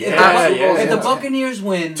 If Yeah, the Buccaneers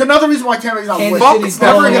win, It's another reason why Tampa's not Kansas winning. City's It's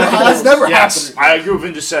never going gonna. to That's never Yes, happening. I agree with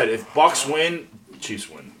Vin just said. If Bucks win, Chiefs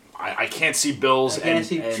win. I can't see Bills I can't and,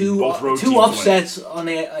 see and two both road teams upsets on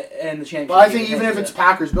the championship. But I think even if it's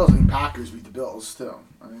Packers Bills, I think Packers beat the Bills still.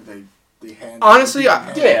 I think they hand. Honestly, win.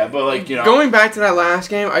 Yeah, but Going back to that last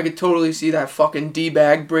game, I could totally see that fucking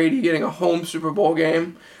D-bag Brady getting a home Super Bowl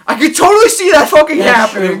game. I could totally see that fucking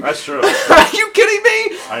That's happening. true. That's true. Are you kidding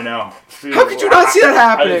me? I know. How could you not see that I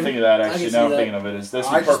happening? didn't think of that I actually. can Now see I'm that. thinking of it. This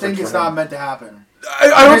I just think it's not meant to happen.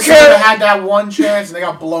 I don't They care. had that one chance and they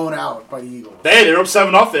got blown out by the Eagles. They were up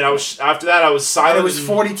 7-0. I was And silent. it was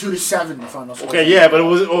 42-7 the final score. Okay, yeah, but it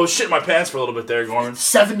was shit my pants for a little bit there, Gorman.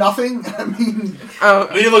 7-0. I mean,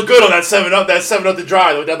 I mean, you look good on that 7-0. That 7-0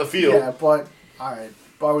 drive. They went down the field. yeah, but all right.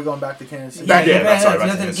 But are we going back to Kansas City? Yeah, Yeah, that's sorry, right.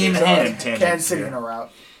 back to Another Kansas game City. ahead. Tangent. Kansas City in a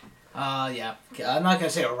route. Yeah. I'm not gonna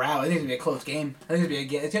say a rout. I think it's gonna be a close game. I think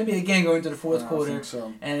it's gonna be a game going into the fourth quarter, think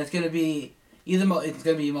so. and it's gonna be it's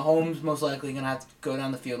gonna be Mahomes most likely gonna have to go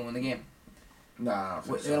down the field and win the game. Nah, I don't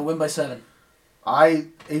think They're gonna win by 7.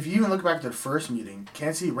 If you even look back to the first meeting,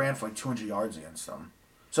 Kansas City ran for like 200 yards against them.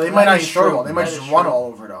 So they might not even throw the ball. They might just run all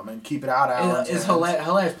over them and keep it out of Allen's hands.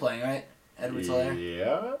 Hilaire's playing, right? Edwards Hilaire.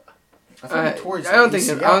 Yeah. I don't think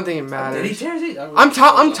it matters. Did he tear his?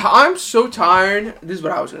 I'm so tired. This is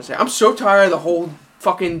what I was gonna say. I'm so tired of the whole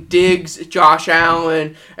fucking Diggs, Josh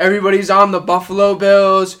Allen. Everybody's on the Buffalo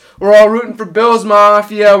Bills. We're all rooting for Bills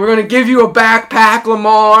Mafia. We're gonna give you a backpack,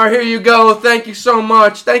 Lamar. Here you go. Thank you so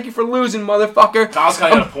much. Thank you for losing, motherfucker. Kyle's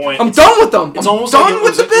kind of got a point. I'm done with them. It's almost done like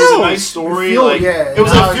with the Bills. It was a nice story. It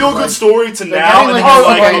was a feel-good story to now, and then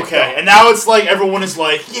like, you're like, okay. And now it's like everyone is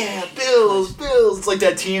like, yeah, Bills. It's like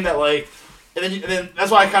that team that like, and then that's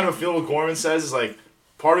why I kind of feel what Gorman says is like.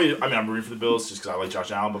 Part of me, I mean, I'm rooting for the Bills just because I like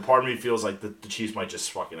Josh Allen, but part of me feels like the Chiefs might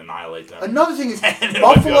just fucking annihilate them. Another thing is,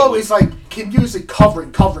 Buffalo is like continuously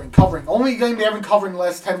covering. Only game they haven't covered in the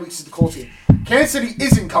last 10 weeks is the Colts game. Kansas City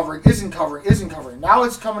isn't covering. Now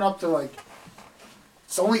it's coming up to like,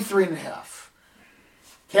 it's only 3.5.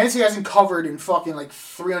 Kansas City hasn't covered in fucking like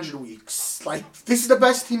 300 weeks. Like, this is the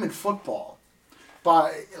best team in football.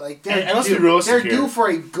 But like, let's be realistic they're due for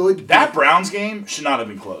a good. That Browns game should not have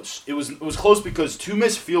been close. It was close because 2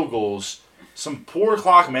 missed field goals, some poor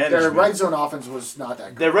clock management. Their red zone offense was not that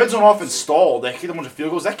good. Their red zone offense stalled. They kicked a bunch of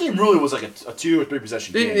field goals. That game really was like a 2 or 3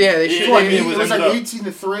 possession game. Yeah, they should. It was like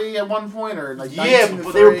 18-3 at one point, or like 19-3.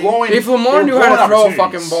 But they were blowing. If Lamar knew how to throw a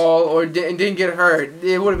fucking ball or didn't get hurt,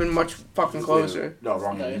 it would have been much fucking closer. No,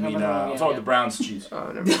 wrong game. I mean, I'm talking about the Browns Chiefs.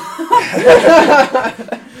 Oh, never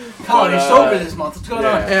mind. Colin, you're sober this month. What's going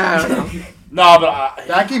on? Yeah, I don't know. No, but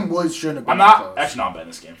that game shouldn't have been I'm not close. actually not betting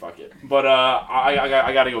this game. Fuck it. But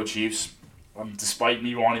I gotta go Chiefs. Despite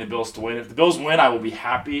me wanting the Bills to win, if the Bills win, I will be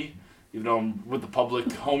happy. Even though I'm with the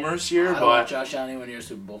public homers here, I don't want Josh Allen win your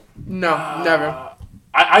Super Bowl. No, never.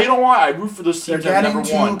 You know why? I root for those teams that never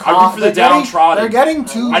won. I root for the downtrodden. They're getting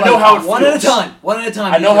too. I know how it feels. One at a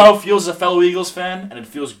time. I know how it feels as a fellow Eagles fan, and it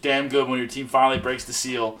feels damn good when your team finally breaks the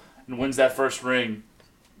seal and wins that first ring.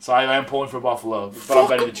 So I am pulling for Buffalo, but I'm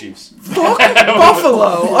betting the Chiefs. Fuck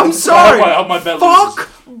Buffalo. I'm sorry. Fuck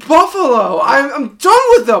Buffalo. I'm done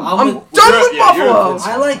with them. I'm done with Buffalo.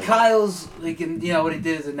 I like Kyle's, what he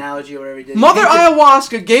did his analogy or whatever he did. Mother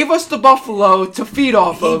Ayahuasca gave us the buffalo to feed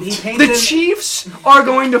off of. The Chiefs are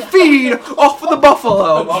going to feed off of the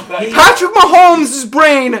buffalo. Patrick Mahomes'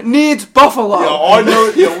 brain needs buffalo.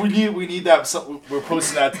 We need that. So we're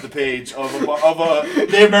posting that to the page of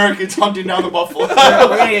the Americans hunting down the buffalo.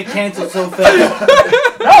 We're gonna get canceled so fast.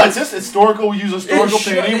 No, it's just historical. We use historical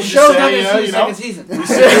painting. The show's not gonna see the second season.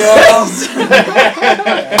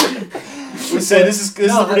 We say this is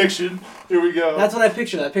the prediction. Here we go. That's what I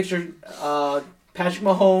pictured. I pictured Patrick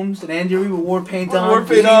Mahomes and Andy Reid with war paint on.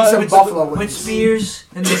 With spears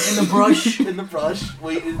in the brush. In the brush,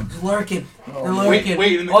 waiting. Lurking. They're lurking.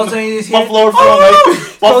 Wait, Buffalo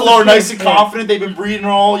are nice and confident. They've been breeding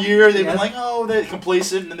all year. They've been like, they're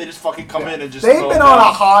complacent, and then they just fucking come in and just. They've been on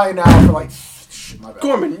a high now for like.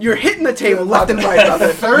 Gorman, you're hitting the table left and right,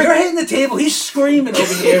 brother. You're hitting the table. He's screaming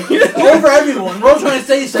over here, over everyone. We're all trying to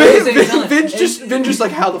say something. Vin's just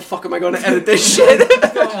like, how the fuck am I going to edit this shit?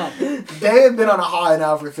 What's going on? They have been on a high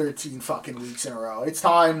now for 13 fucking weeks in a row. It's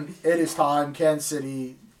time. It is time. Kansas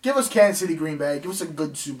City. Give us Kansas City, Green Bay. Give us a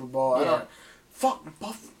good Super Bowl. Yeah. Fuck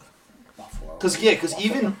Buffalo. Because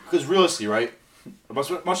realistically, right?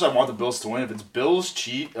 Much as I want the Bills to win, if it's not Bills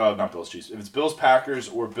Chiefs, if it's Bills Packers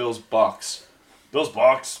or Bills Bucks, Bills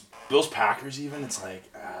Packers even, it's like.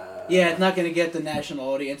 Yeah, it's not gonna get the national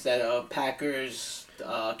audience that Packers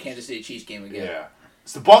Kansas City Chiefs game would get. Yeah.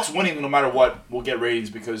 It's the Bucks winning no matter what will get ratings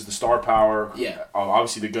because the star power. Yeah.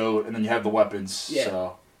 Obviously the GOAT, and then you have the weapons. Yeah.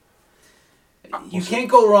 So. You can't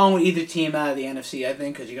go wrong with either team out of the NFC, I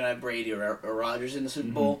think, because you're gonna have Brady or Rodgers in the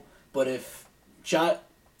Super Bowl. But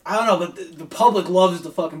I don't know, but the public loves the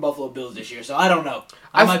fucking Buffalo Bills this year, so I don't know.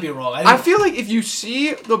 I might be wrong. I feel like if you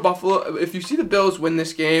see the Bills win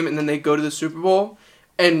this game and then they go to the Super Bowl,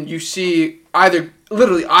 and you see either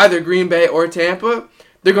Green Bay or Tampa,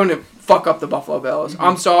 they're going to fuck up the Buffalo Bills.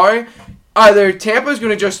 I'm sorry. Either Tampa's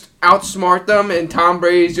going to just outsmart them, and Tom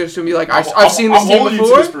Brady's just going to be like, I've seen this team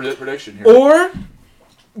before, this prediction here. Or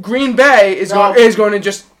Green Bay is going to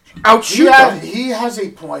just outshoot them. He has a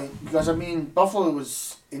point because Buffalo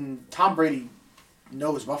was. Tom Brady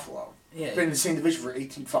knows Buffalo. Yeah, been in the same division for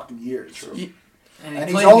 18 fucking years. True. And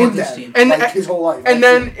he's owned them his whole life. And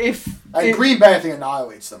then if Green Bay, I think,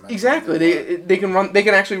 annihilates them. Exactly, they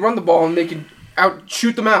can actually run the ball and they can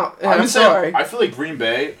shoot them out. And I'm I'm sorry. I feel like Green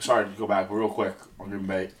Bay. Sorry to go back real quick on Green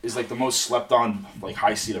Bay is like the most slept on like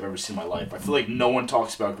high seed I've ever seen in my life. I feel like no one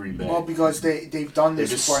talks about Green Bay. Well, because they've done this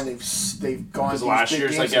just- before and they've gone. Because these last big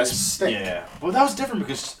year's, I games and guess, they stink. yeah. But that was different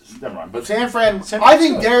because never mind. But San Fran. San I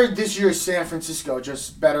think Francisco. this year's San Francisco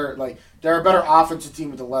just better. Like they're a better offensive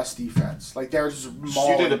team with a less defense. Like they're just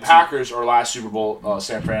mauling. Either the teams. Packers or last Super Bowl,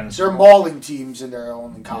 San Fran. They're mauling teams in their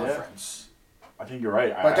own conference. I think you're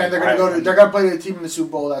right. But then they're gonna go to. They're gonna play the team in the Super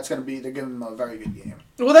Bowl. That's gonna be. They're giving them a very good game.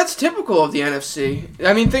 Well, that's typical of the NFC.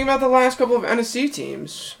 I mean, think about the last couple of NFC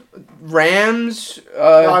teams. Rams.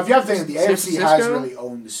 Now, if you have to think, the San AFC has Francisco? really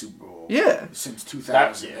owned the Super Bowl. Yeah. Since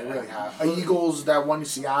 2000, yeah. they really have. Eagles that won in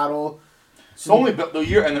Seattle. The only the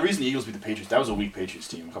year and the reason the Eagles beat the Patriots, that was a weak Patriots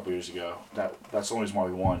team a couple years ago. That's the only reason why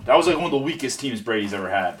we won. That was like one of the weakest teams Brady's ever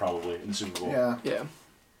had, probably in the Super Bowl. Yeah. Yeah.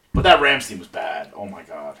 But that Rams team was bad. Oh my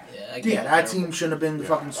god. Yeah, that team shouldn't have been the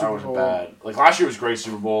fucking That Super was Bowl. bad. Like last year was a great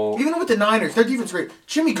Super Bowl. Even with the Niners, their defense is great.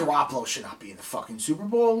 Jimmy Garoppolo should not be in the fucking Super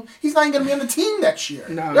Bowl. He's not even going to be on the team next year.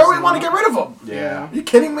 No, They already he's want to not. get rid of him. Yeah. Are you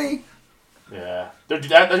kidding me? Yeah. That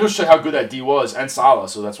just shows how good that D was and Salah.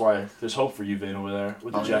 So that's why there's hope for you, Vin, over there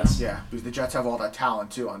with the Jets. Yeah, because the Jets have all that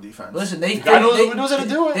talent too on defense. Listen, they The guy knows how to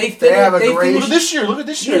do it. They have a great- Look finished, at this year. Look at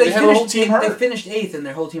this year. yeah, they had the whole team they hurt. finished 8th and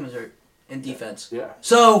their whole team was hurt in defense. Yeah.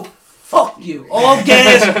 So, fuck you. All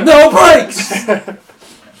gas, no brakes.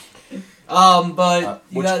 But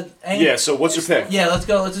you got any, Yeah. So what's your pick? Yeah, let's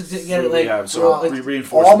go. Let's just get it What do like we have? So like-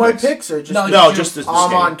 reinforce all the my picks. picks are just No, No, just this I'm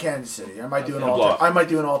game. on Kansas City. I might do an Okay. alternate. I might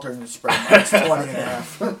do an alternate spread. It's 20 and a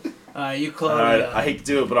half. you call All right. I hate to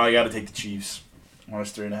do it, but I got to take the Chiefs.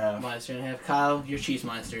 -3.5. -3.5. Kyle, your Chiefs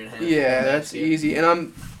 -3.5. Yeah, that's easy.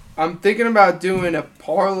 And I'm thinking about doing a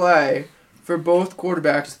parlay for both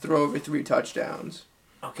quarterbacks to throw over 3 touchdowns.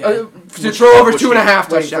 Okay. To throw over which 2.5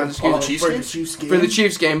 Wait, touchdowns. for the Excuse Chiefs for game? the Chiefs game. me. For the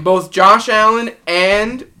Chiefs game, both Josh Allen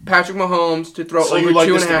and Patrick Mahomes to throw So over you like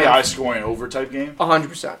this to be a 2.5. high scoring over type game?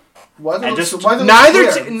 100%. Weather And looks- just- weather looks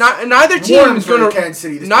Neither clear. neither team Warm is for going Kansas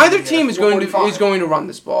City to this neither time, team yeah. is going to 45. run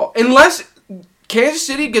this ball unless Kansas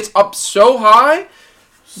City gets up so high.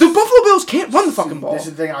 The Buffalo Bills can't run the fucking ball. This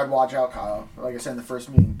is the thing I'd watch out, Kyle. Like I said in the first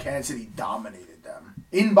meeting, Kansas City dominated them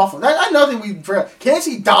in Buffalo. That's another thing we forgot. Kansas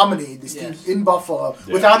City dominated this team in Buffalo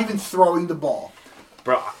without even throwing the ball.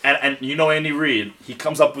 Bro, and you know Andy Reid, he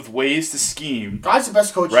comes up with ways to scheme. Guy's the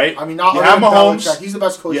best coach. Right? I mean, not You other have than Mahomes. Belichick. He's the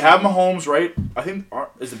best coach. You have Mahomes, right? I think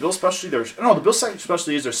is the Bills specialty their the Bills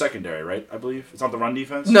specialty is their secondary, right? I believe it's not the run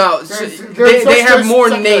defense. No, they have more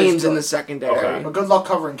names in the secondary. Okay. But good luck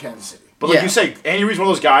covering Kansas City. But like Yeah. you say, Andy Reid's one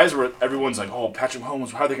of those guys where everyone's like, "Oh, Patrick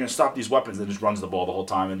Mahomes, how are they going to stop these weapons?" And just runs the ball the whole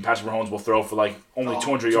time, and Patrick Mahomes will throw for like only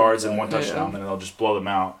 200 yards and 1 touchdown, and they'll just blow them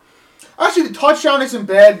out. Actually, the touchdown isn't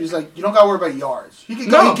bad because like you don't got to worry about yards. He can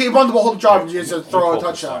No. he can run the whole drive and just throw a pull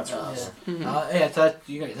touchdown. the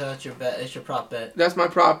stats. That's your bet. It's your prop bet. That's my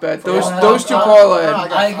prop bet. Yeah, Those two I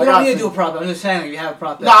parlay. We don't need to do a prop bet. I'm just saying if you have a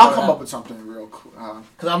prop bet. No, I'll come up with something real cool.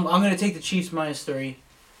 Because I'm going to take the Chiefs -3.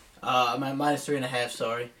 -3.5,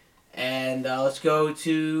 sorry. And let's go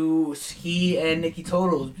to Ski and Nikki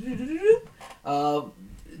Totals.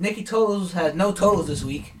 Nikki Totals has no totals this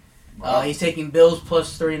week. He's taking Bills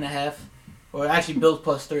 +3.5. Or actually Bills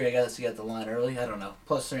 +3. I guess to get the line early. I don't know.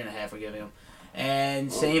 +3.5 we're giving him.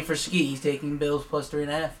 And same for Ski. He's taking Bills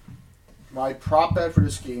 +3.5. My prop bet for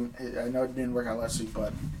this game, I know it didn't work out last week,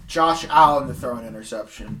 but Josh Allen to throw an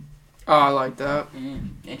interception. Oh, I like that.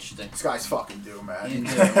 Interesting. This guy's fucking due, man.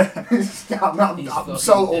 He's I'm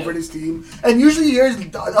so fucking over this team. And usually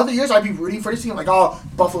other years I'd be rooting for this team. Like, oh,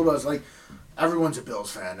 Buffalo does. Like, everyone's a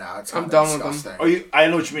Bills fan now. It's I'm kinda done with them. disgusting. I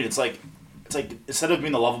know what you mean. It's like instead of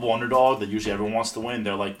being the lovable underdog that usually everyone wants to win,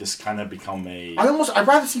 they're like this kind of become a I'd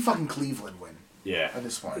rather see fucking Cleveland win yeah. at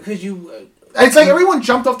this point. Because you... It's like everyone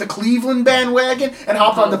jumped off the Cleveland bandwagon and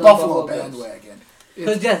hopped on the Buffalo bandwagon.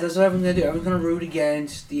 Because that's what everyone's going to do. Everyone's going to root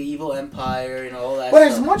against the evil empire and all that But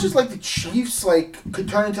as stuff. much as like the Chiefs could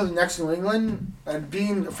turn into the next New England and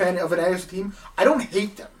being a fan of an AFC team, I don't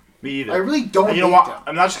hate them. Me either. I really don't And you know hate what? them.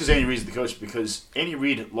 I'm not just because Andy Reid's the coach, because Andy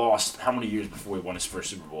Reid lost how many years before he won his first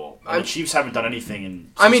Super Bowl? And the Chiefs haven't done anything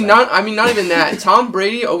in. Not even that. Tom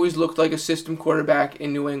Brady always looked like a system quarterback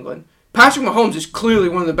in New England. Patrick Mahomes is clearly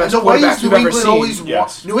one of the best And the ways quarterbacks we've New ever England seen. always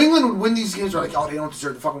Yes. New England would win these games. They're like, oh, they don't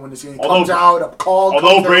deserve to fucking win this game. He Although- comes out, a call. Although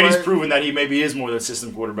comes their Brady's way. proven that he maybe is more than a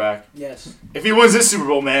system quarterback. Yes. If he wins this Super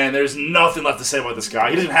Bowl, man, there's nothing left to say about this guy.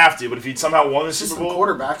 He didn't have to, but if he somehow won the Super System Bowl,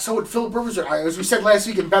 quarterback. So would Philip Rivers. As we said last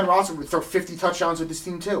week, and Ben Roethlisberger would throw 50 touchdowns with this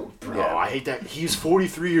team too. bro, I hate that. He's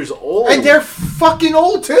 43 years old. And they're fucking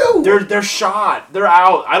old too. they're shot. They're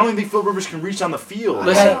out. I don't even think Phil Rivers can reach on the field.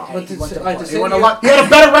 Listen, right now. But He to went say- to like, play. to He say won a you're- lot. He had a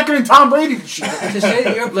better record than Tom Tom Brady this year. To say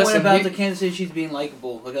that your point Listen, about he- the Kansas City Chiefs being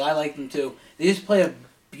likable, like I like them too. They just play a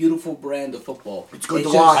beautiful brand of football. It's good to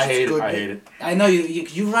just- watch. I hate It's it. good. I hate it. I know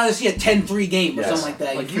you'd rather see a 10-3 game or Yes. something like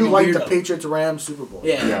that. Like you you like the weirdo. Patriots Rams Super Bowl.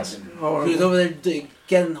 Yeah. Yes. He was over there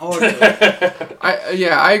getting hard.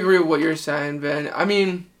 I agree with what you're saying, Ben. I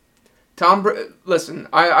mean, listen,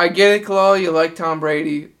 I get it, Colella, you like Tom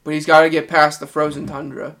Brady, but he's got to get past the frozen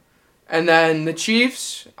tundra. And then the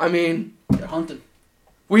Chiefs, I mean, They're hunting.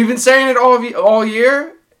 we've been saying it all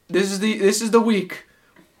year. This is the week.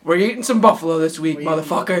 We're eating some buffalo this week, We're eating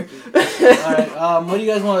motherfucker. All right. What do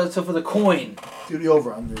you guys want? So for the coin, Do the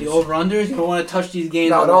over-unders. the over/unders. You don't want to touch these games.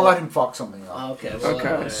 No, at don't all. let him fuck something up. Okay. Well, Okay,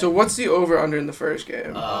 all right. so what's the over-under in the first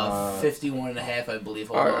game? 51.5, I believe.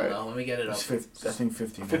 Hold All on, right. now. Let me get it up. It's 50, I think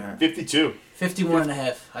 50. 52.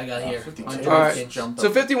 51.5. I got here. 52. On All right. DraftKings. Jumped So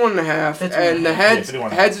up. 51 and a half, 51 and the and a half. heads, 51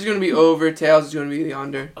 and a heads half. is going to be over, tails is going to be the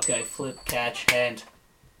under. Okay. Flip, catch, hand,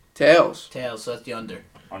 Tails. tails. So that's the under.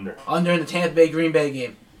 Under. Under in the Tampa Bay Green Bay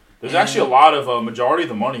game. There's actually a lot of majority of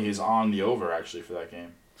the money is on the over actually for that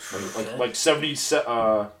game. Okay. Like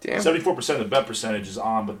 74% of the bet percentage is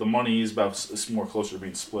on, but the money is about it's more closer to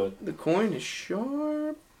being split. The coin is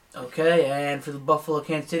sharp. Okay, and for the Buffalo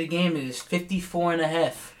Kansas City game, it is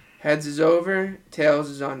 54.5. Heads is over, tails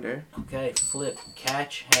is under. Okay, flip,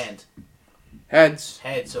 catch, hand, Heads.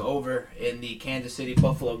 head. So over in the Kansas City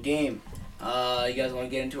Buffalo game. You guys want to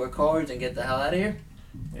get into our cards and get the hell out of here?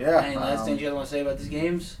 Yeah. Any last things you guys want to say about these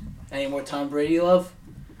games? Any more Tom Brady love?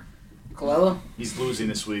 Colella? He's losing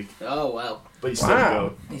this week, Oh wow, but he's still Wow. a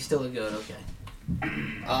goat. he's still a good. Okay.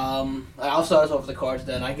 I'll start us off with the cards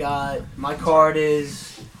then. I got my card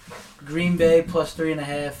is Green Bay plus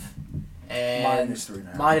 3.5 and Minus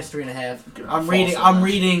 3.5. minus 3.5. Good. I'm False reading.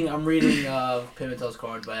 numbers. I'm reading Pimentel's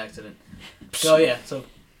card by accident. So yeah, so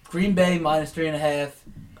Green Bay minus 3.5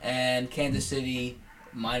 and Kansas City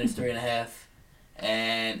minus 3.5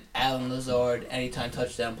 and Alan Lazard anytime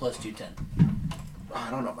touchdown plus 210 I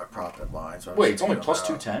don't know my prop bet line. So I Wait, was it's only thinking plus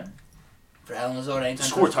about- 210. for Alan Lazard anytime.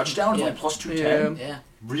 Score a touchdown is Yeah. only plus 210. Yeah.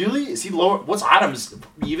 Really? Is he lower? What's Adams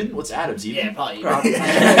even? What's Adams even? Yeah, probably.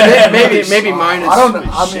 maybe minus. I don't know.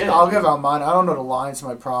 I Shit. mean, I'll give out mine. I don't know the lines to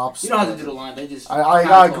my props. You don't have to do the line. They just. I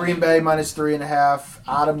got Green Bay minus 3.5.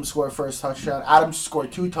 Adams scored first touchdown. Adams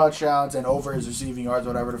scored 2 touchdowns and over his receiving yards,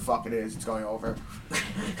 whatever the fuck it is. It's going over.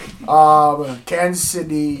 Kansas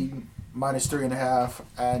City minus 3.5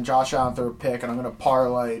 and Josh Allen third pick, and I'm gonna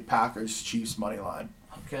parlay Packers Chiefs money line.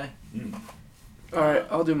 Okay. All right,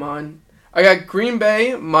 I'll do mine. I got Green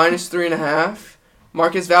Bay minus 3.5.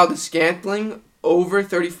 Marcus Valdes-Scantling over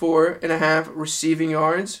 34.5 receiving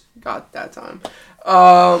yards. Got that time.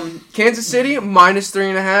 Kansas City minus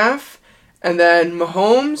 3.5. And then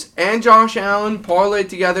Mahomes and Josh Allen parlayed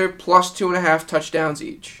together plus 2.5 touchdowns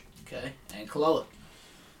each. Okay. And Colella.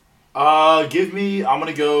 Give me. I'm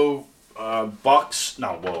gonna go Bucks.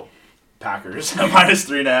 No, whoa, Packers minus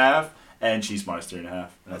 3.5 and Chiefs minus 3.5.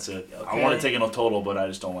 And that's it. I Okay. want to take in a total, but I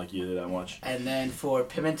just don't like either that much. And then for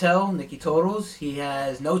Pimentel, Nicky totals, he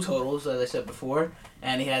has no totals, as I said before,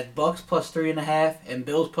 and he has Bucks plus 3.5 and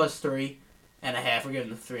Bills plus 3.5. We're giving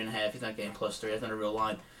him 3.5. He's not getting plus 3. That's not a real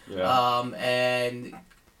line. Yeah. And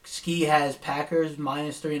Ski has Packers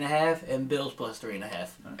minus 3.5 and Bills plus 3.5.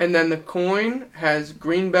 And then the coin has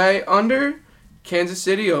Green Bay under, Kansas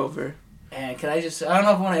City over. And can I don't know if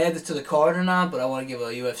I want to add this to the card or not, but I want to give a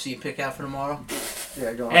UFC pick out for tomorrow.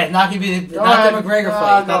 Yeah, go And it's not gonna be the ahead. McGregor No,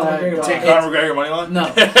 fight. go Not the ahead. McGregor Go fight. Take It's- Conor McGregor money line? No.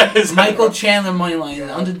 Is that Michael what- Chandler moneyline,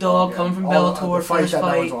 Yeah. underdog, Yeah. coming from All Bellator, the fights first that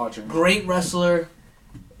no one's fight, watching. great wrestler.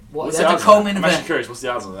 What's That's the a odds? co-main I'm actually event. curious. What's the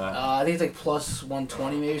odds on that? I think it's like plus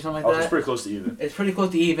 120, maybe something Oh, like it's that. pretty close to even. It's pretty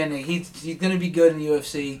close to even. And he's gonna be good in the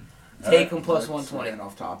UFC. Take him plus 120. Getting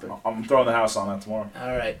off topic. I'm throwing the house on that tomorrow.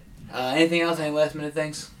 All right. Anything else? Any last minute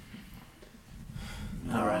things?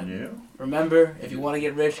 All right. Yeah. Remember, if you want to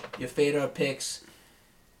get rich, you fade our picks.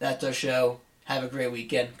 That's our show. Have a great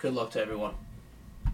weekend. Good luck to everyone.